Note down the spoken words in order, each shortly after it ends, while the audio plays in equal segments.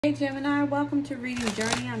Hey Gemini, welcome to Reading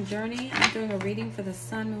Journey. I'm Journey. I'm doing a reading for the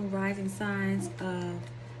Sun, Moon, Rising signs of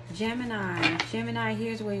Gemini. Gemini,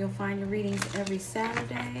 here's where you'll find your readings every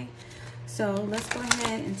Saturday. So let's go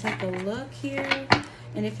ahead and take a look here.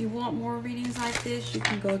 And if you want more readings like this, you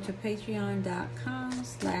can go to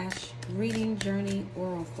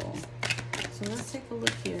patreon.com/readingjourneyoracle. So let's take a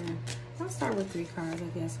look here. I'll start with 3 cards, I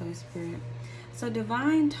guess, Holy Spirit. So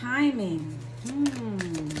divine timing.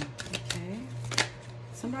 Okay.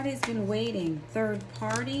 Somebody's been waiting. Third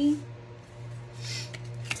party.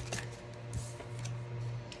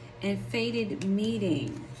 And fated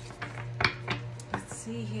meeting. Let's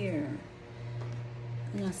see here.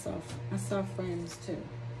 And I saw friends too.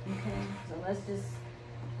 Okay. So let's just,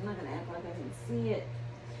 I'm not going to act like I can see it.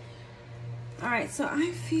 All right. So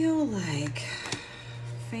I feel like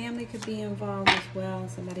family could be involved as well.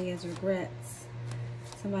 Somebody has regrets.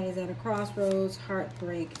 Somebody's at a crossroads,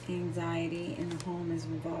 heartbreak, anxiety, and the home is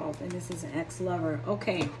involved. And this is an ex-lover.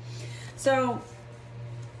 Okay, so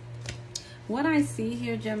what I see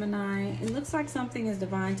here, Gemini, it looks like something is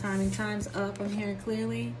divine timing. Time's up. I'm hearing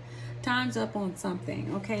clearly. Time's up on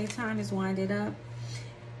something. Okay, time is winding up.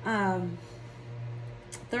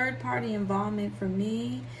 Third-party involvement for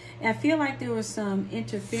me. I feel like there was some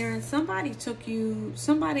interference. Somebody took you.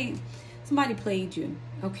 Somebody played you,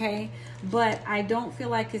 okay? But I don't feel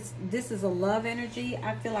like this is a love energy.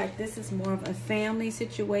 I feel like this is more of a family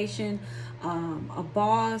situation, a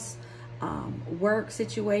boss, work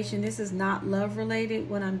situation. This is not love related,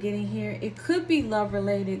 what I'm getting here. It could be love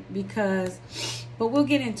related but we'll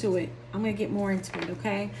get into it. I'm going to get more into it,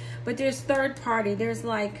 okay? But there's third party. There's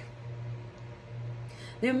like,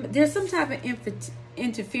 there's some type of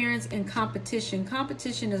interference and competition.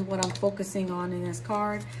 Competition is what I'm focusing on in this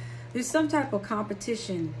card. There's some type of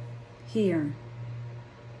competition here.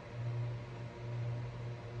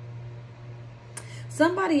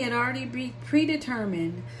 Somebody had already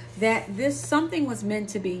predetermined that something was meant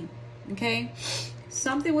to be. Okay?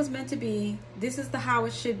 Something was meant to be. This is how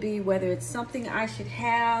it should be, whether it's something I should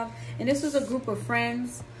have. And this was a group of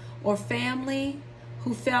friends or family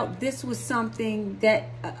who felt this was something that,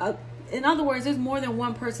 in other words, there's more than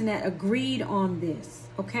one person that agreed on this.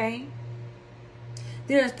 Okay?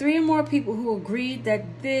 There are 3 or more people who agreed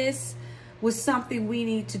that this was something we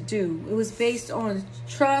need to do. It was based on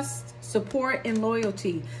trust, support, and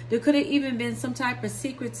loyalty. There could have even been some type of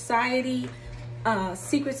secret society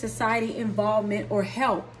involvement or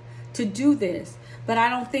help to do this. But I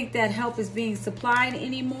don't think that help is being supplied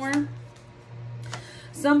anymore.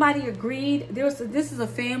 Somebody agreed. This is a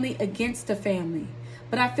family against a family.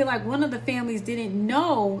 But I feel like one of the families didn't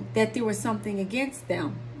know that there was something against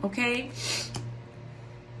them. Okay?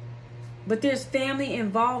 But there's family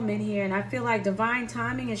involvement here, and I feel like divine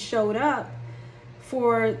timing has showed up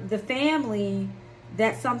for the family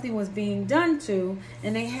that something was being done to,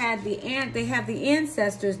 and they have the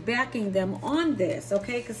ancestors backing them on this,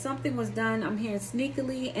 okay? Because something was done, I'm hearing,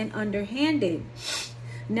 sneakily and underhanded.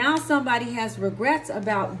 Now somebody has regrets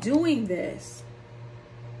about doing this.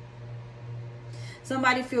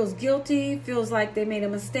 Somebody feels guilty, feels like they made a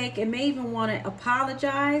mistake, and may even want to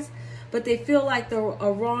apologize, but they feel like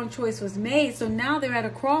a wrong choice was made. So now they're at a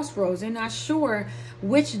crossroads. They're not sure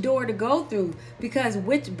which door to go through because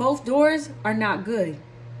both doors are not good.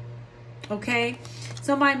 Okay?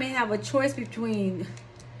 Somebody may have a choice between,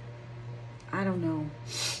 I don't know,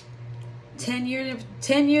 10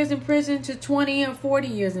 years in prison to 20 or 40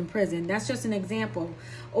 years in prison. That's just an example.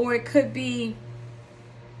 Or it could be,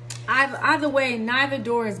 either way, neither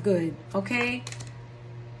door is good. Okay?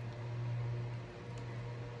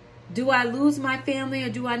 Do I lose my family or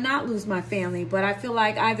do I not lose my family? But I feel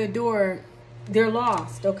like either door, they're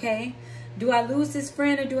lost, okay? Do I lose this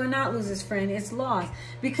friend or do I not lose this friend? It's lost.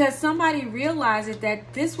 Because somebody realizes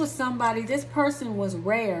that this person was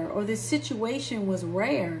rare, or this situation was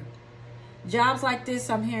rare. Jobs like this,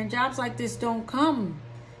 I'm hearing jobs like this don't come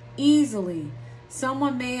easily.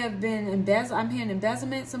 Someone may have been I'm hearing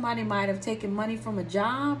embezzlement. Somebody might have taken money from a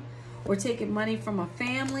job or taken money from a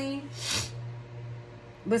family.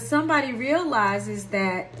 But somebody realizes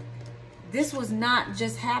that this was not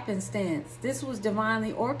just happenstance. This was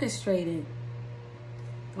divinely orchestrated.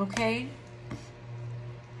 Okay?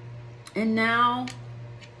 And now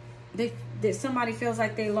somebody feels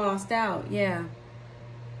like they lost out. Yeah.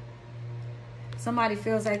 Somebody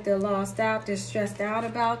feels like they're lost out. They're stressed out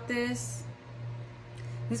about this.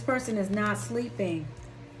 This person is not sleeping.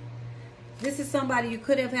 This is somebody you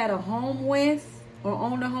could have had a home with or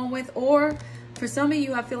owned a home with, or for some of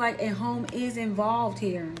you, I feel like a home is involved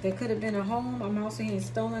here. There could have been a home. I'm also hearing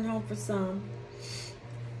stolen home for some.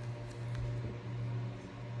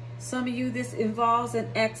 Some of you, this involves an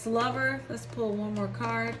ex-lover. Let's pull one more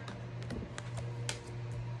card.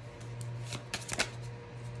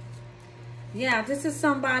 Yeah, this is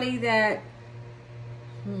somebody that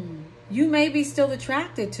you may be still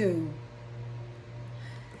attracted to.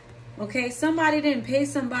 Okay, somebody didn't pay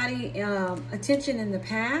somebody attention in the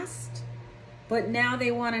past, but now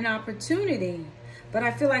they want an opportunity. But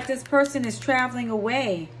I feel like this person is traveling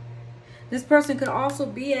away. This person could also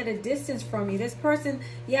be at a distance from you. This person,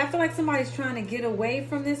 yeah, I feel like somebody's trying to get away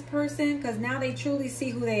from this person because now they truly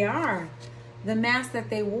see who they are. The mask that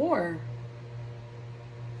they wore.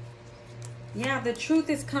 Yeah, the truth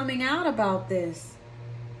is coming out about this.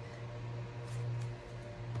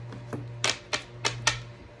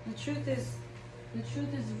 The truth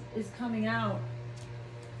is coming out.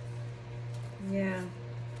 Yeah.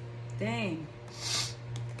 Dang.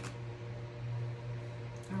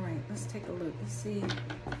 All right, let's take a look. Let's see.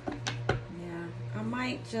 Yeah, I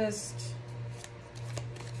might just...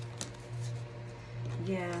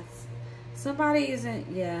 Yeah. Somebody isn't...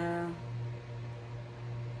 Yeah.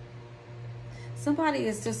 Somebody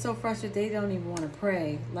is just so frustrated they don't even want to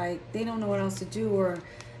pray. Like, they don't know what else to do, or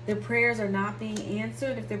their prayers are not being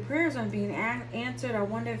answered. If their prayers aren't being answered, I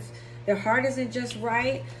wonder if their heart isn't just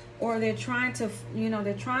right, or they're trying to,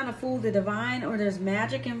 they're trying to fool the divine, or there's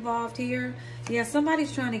magic involved here. Yeah,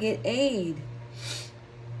 somebody's trying to get aid.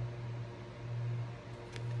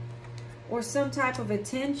 Or some type of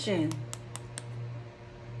attention.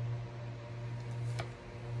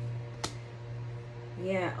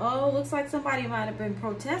 Yeah. Oh, looks like somebody might have been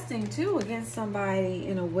protesting too against somebody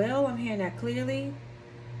in a will. I'm hearing that clearly.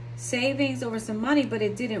 Savings over some money, but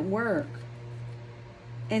it didn't work.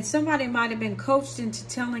 And somebody might have been coached into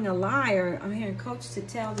telling a lie, or I'm hearing coached to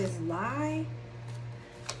tell this lie.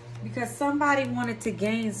 Because somebody wanted to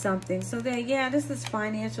gain something. So that, yeah, this is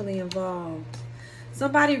financially involved.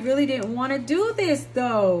 Somebody really didn't want to do this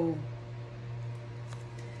though.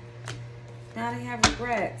 Now they have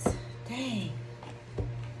regrets. Dang.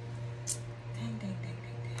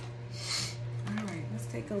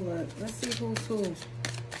 Take a look. Let's see who's who.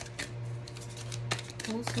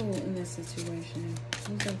 Who's who in this situation?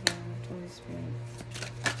 Who's involved? Holy Spirit.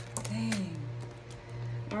 Dang.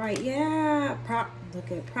 All right, yeah.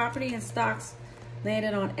 Look at property and stocks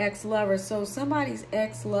landed on ex-lover. So somebody's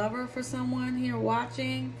ex-lover for someone here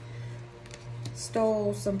watching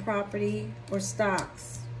stole some property or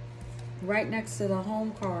stocks right next to the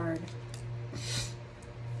home card.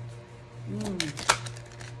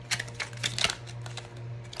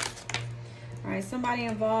 All right, somebody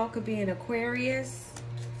involved could be an Aquarius.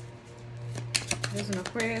 There's an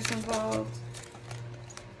Aquarius involved.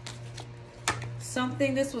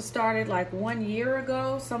 Something, this was started like 1 year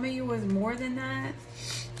ago. Some of you was more than that.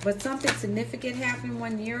 But something significant happened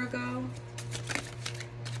 1 year ago.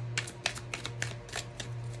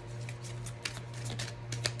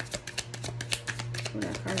 Oh,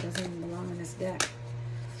 that card doesn't even belong in this deck.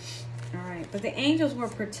 All right, but the angels were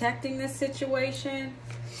protecting this situation.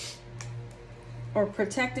 Or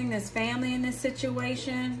protecting this family in this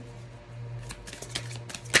situation.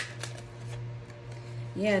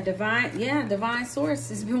 Yeah, divine source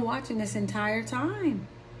has been watching this entire time.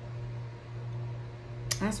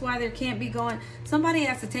 That's why there can't be going. Somebody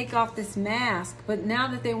has to take off this mask, but now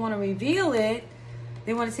that they want to reveal it,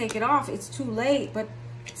 they want to take it off. It's too late, but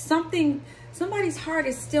somebody's heart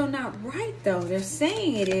is still not right though. They're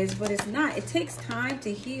saying it is, but it's not. It takes time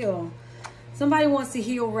to heal. Somebody wants to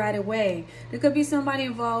heal right away. There could be somebody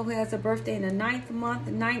involved who has a birthday in the 9th month,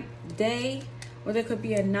 9th day, or there could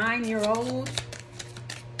be a 9-year-old.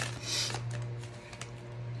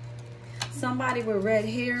 Somebody with red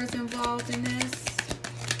hair is involved in this.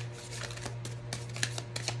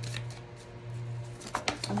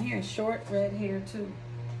 I'm hearing short red hair too.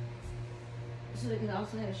 So they could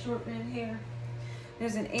also have short red hair.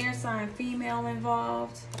 There's an air sign female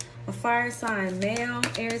involved. A fire sign male,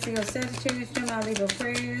 Aries, Leo, Sagittarius, Gemini, Libra,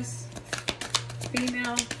 Aquarius,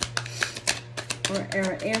 female, or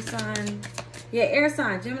air sign. Yeah, air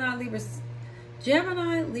sign, Gemini,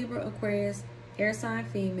 Libra, Aquarius, air sign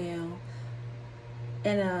female,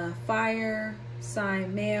 and a fire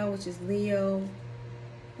sign male, which is Leo.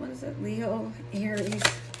 What is it? Leo, Aries,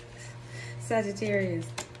 Sagittarius.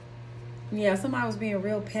 Yeah, somebody was being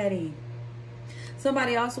real petty.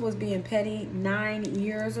 Somebody also was being petty 9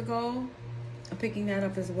 years ago. I'm picking that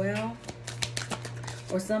up as well.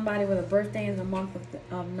 Or somebody with a birthday in the month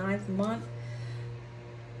of 9th month.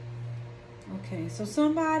 Okay, so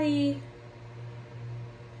somebody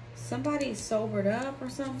sobered up or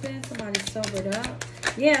something. Somebody sobered up.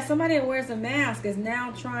 Yeah, somebody that wears a mask is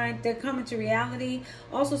now they're coming to reality.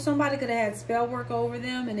 Also, somebody could have had spell work over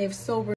them and they've sobered